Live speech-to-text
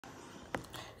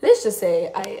let's just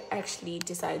say I actually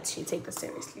decided to take this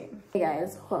seriously. Hey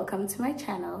guys, welcome to my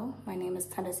channel. My name is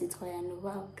Thandazwi Toya and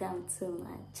welcome to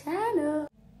my channel.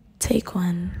 Take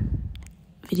one,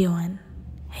 video one.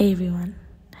 Hey everyone,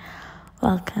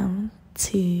 welcome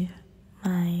to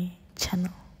my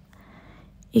channel.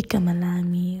 Igama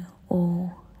lami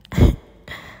or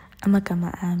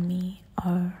amagama ami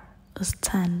or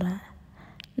usithandwa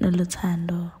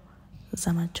noluthando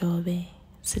zamajobe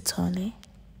sithole.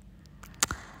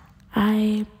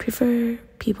 I prefer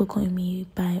people calling me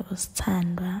by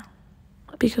Usithandwa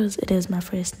because it is my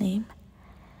first name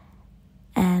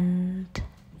and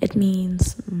it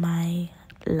means my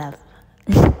love.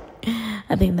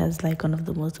 I think that's like one of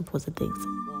the most important things.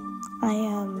 I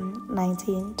am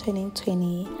 19, turning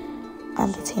 20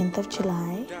 on the 10th of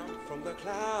July.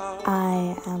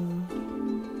 I am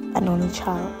an only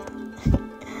child.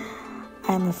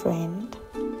 I am a friend.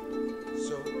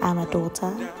 I'm a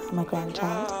daughter. I'm a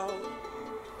grandchild.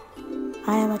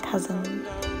 I am a cousin.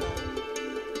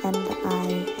 And I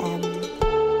am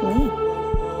me.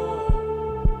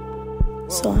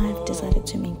 So I've decided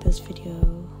to make this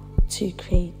video to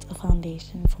create a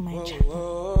foundation for my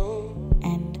channel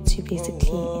and to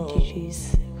basically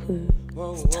introduce who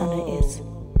Sithando is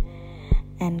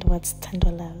and what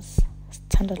Sithando loves.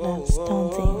 Sithando loves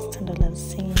dancing, Sithando loves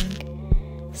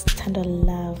singing, Sithando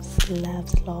loves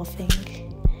laughing,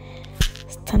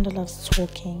 Sithando loves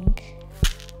talking,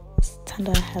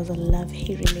 Sithando has a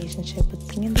love-hate relationship with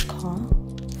being in the car,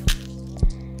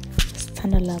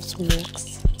 Sithando loves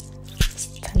walks,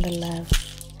 Sithando loves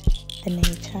the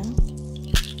nature,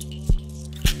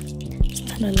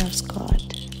 Sithando loves God,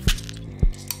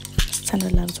 Sithando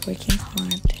loves working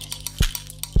hard,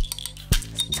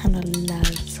 Sithando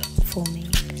loves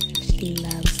filming, she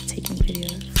loves taking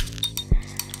videos,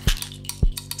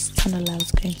 Sithando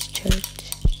loves going to church,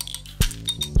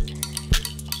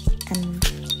 and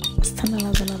Sithando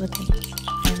loves a lot of things.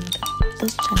 And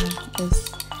this channel is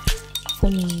for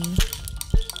me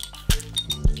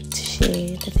to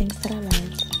share the things that I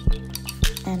love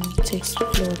and to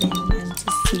explore them and to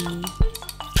see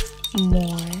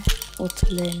more or to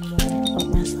learn more about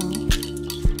myself.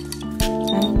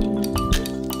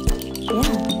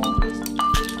 Yeah,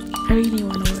 I really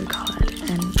want to work hard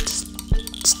and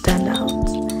stand out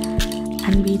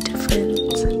and be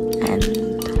different and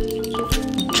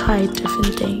try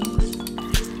different things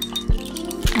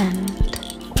and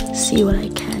see what I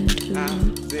can do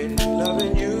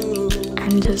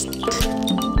and just,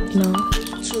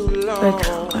 work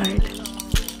hard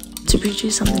to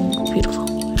produce something beautiful,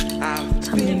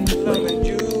 something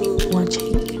worth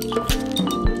watching.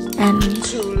 And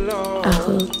I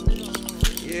hope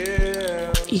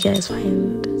you guys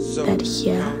find that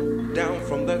here.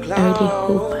 I really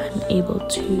hope I'm able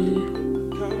to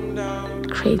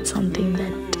create something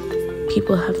that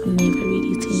people have never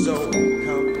really seen before.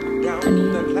 I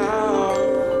mean,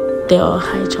 there are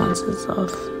high chances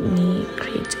of me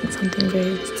creating something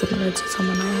very similar to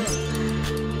someone else,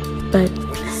 but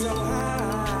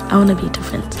I want to be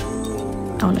different.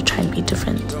 I want to try and be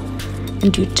different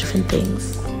and do different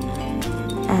things,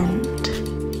 and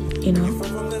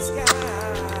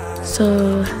so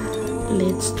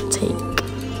let's take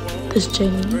this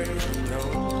journey,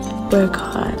 work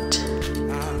hard,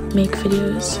 make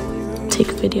videos, take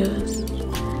videos,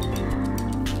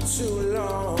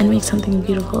 and make something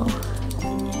beautiful,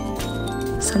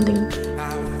 something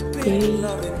very,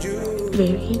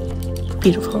 very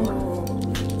beautiful.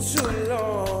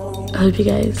 I hope you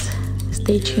guys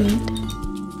stay tuned,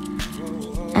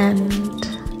 and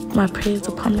my prayers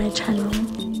upon my channel,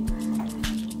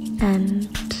 and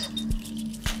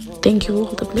thank you for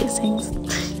all the blessings.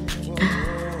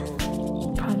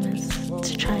 Promise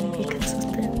to try and be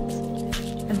consistent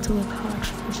and to work hard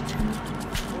for this channel.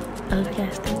 I hope you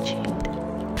guys stay tuned.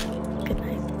 Good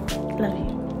night. Love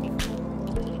you.